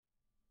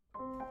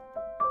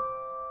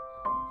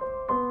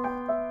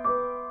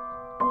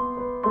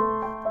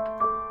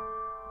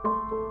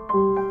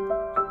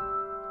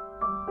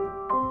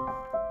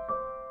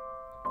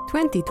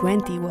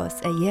"2020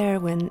 was a year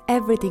when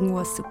everything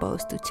was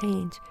supposed to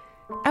change.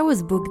 I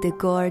was booked a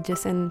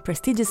gorgeous and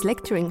prestigious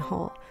lecturing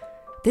hall,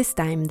 this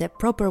time the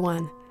proper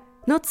one,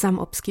 not some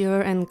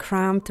obscure and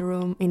cramped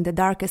room in the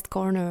darkest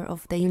corner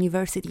of the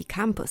university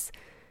campus.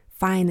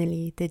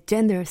 Finally, the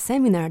gender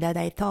seminar that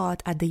I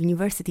taught at the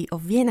University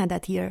of Vienna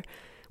that year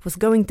was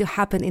going to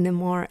happen in a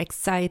more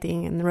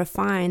exciting and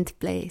refined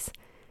place.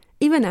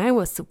 Even I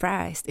was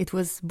surprised it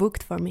was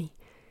booked for me.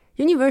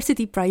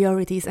 University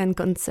priorities and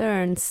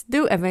concerns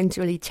do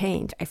eventually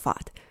change, I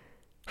thought.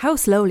 How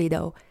slowly,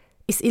 though,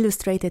 is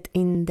illustrated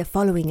in the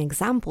following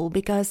example,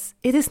 because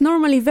it is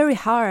normally very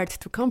hard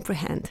to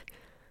comprehend.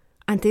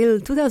 Until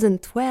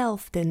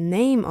 2012, the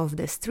name of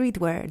the street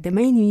where the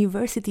main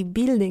university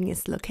building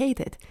is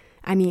located,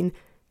 I mean,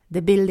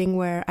 the building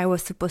where I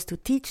was supposed to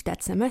teach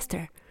that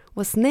semester,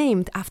 was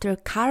named after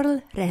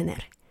Karl Renner.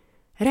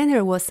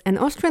 Renner was an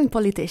Austrian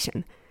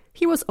politician.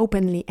 He was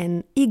openly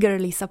and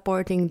eagerly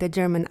supporting the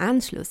German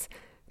Anschluss,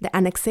 the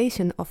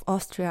annexation of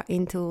Austria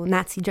into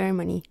Nazi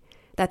Germany,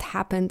 that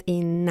happened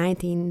in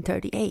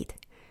 1938.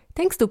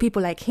 Thanks to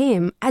people like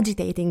him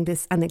agitating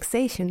this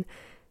annexation,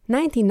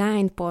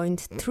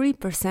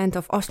 99.3%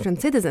 of Austrian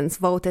citizens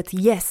voted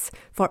yes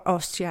for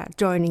Austria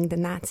joining the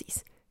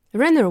Nazis.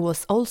 Renner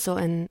was also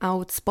an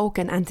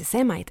outspoken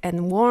anti-Semite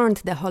and warned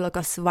the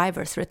Holocaust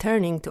survivors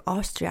returning to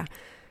Austria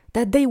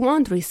that they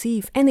won't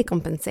receive any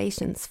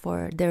compensations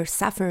for their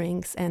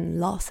sufferings and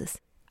losses.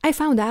 I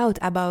found out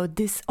about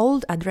this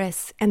old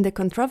address and the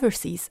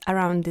controversies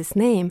around this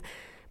name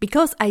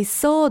because I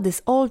saw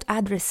this old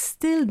address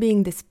still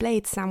being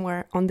displayed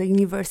somewhere on the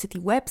university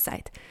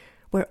website,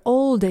 where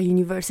all the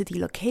university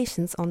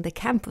locations on the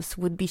campus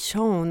would be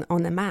shown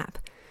on a map.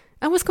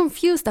 I was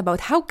confused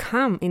about how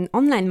come in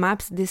online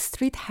maps this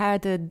street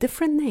had a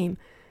different name.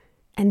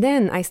 And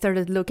then I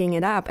started looking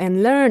it up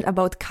and learned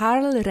about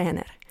Karl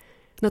Renner.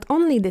 Not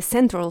only the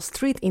central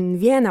street in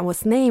Vienna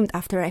was named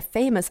after a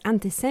famous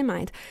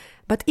anti-Semite,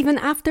 but even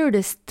after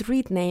the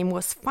street name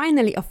was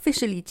finally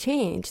officially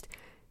changed,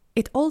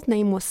 its old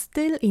name was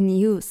still in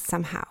use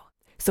somehow.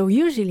 So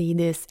usually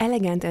these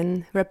elegant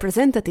and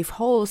representative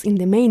halls in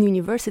the main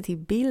university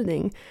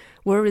building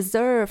were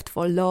reserved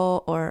for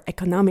law or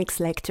economics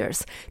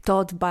lectures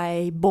taught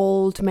by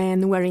bald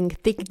men wearing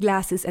thick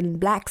glasses and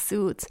black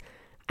suits.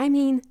 I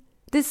mean,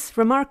 these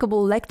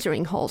remarkable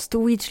lecturing halls to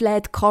which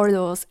led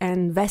corridors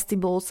and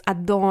vestibules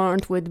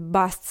adorned with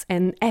busts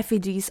and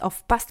effigies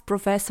of past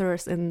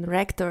professors and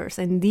rectors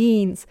and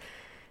deans,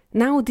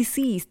 now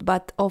deceased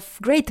but of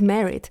great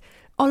merit,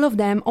 all of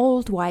them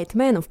old white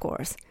men, of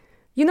course.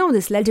 You know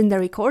this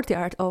legendary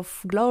courtyard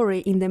of glory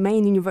in the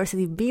main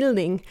university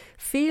building,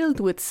 filled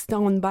with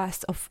stone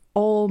busts of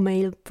all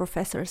male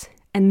professors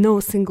and no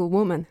single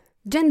woman.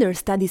 Gender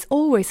studies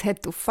always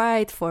had to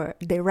fight for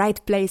the right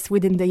place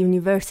within the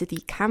university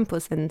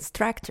campus and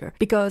structure,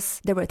 because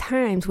there were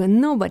times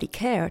when nobody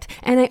cared,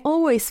 and I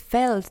always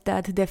felt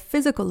that the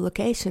physical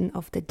location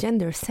of the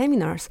gender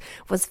seminars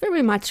was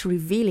very much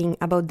revealing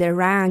about the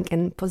rank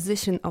and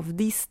position of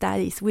these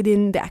studies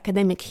within the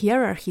academic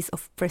hierarchies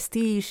of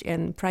prestige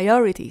and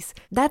priorities.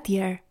 That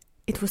year,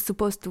 it was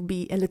supposed to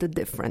be a little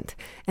different.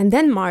 And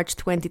then March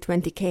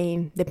 2020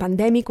 came, the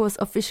pandemic was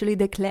officially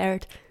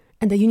declared,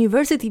 and the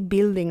university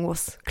building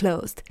was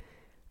closed.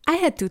 I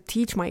had to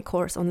teach my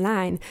course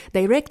online,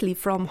 directly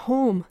from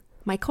home.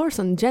 My course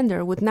on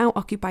gender would now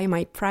occupy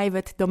my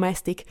private,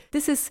 domestic,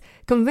 this is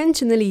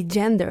conventionally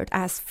gendered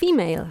as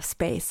female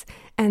space,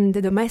 and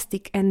the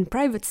domestic and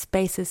private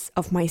spaces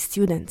of my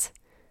students.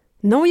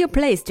 Know your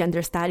place,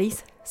 gender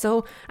studies.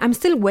 So I'm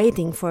still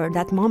waiting for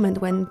that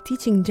moment when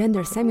teaching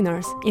gender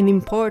seminars in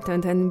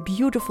important and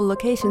beautiful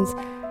locations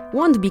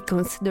won't be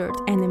considered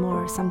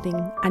anymore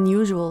something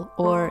unusual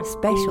or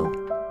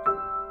special.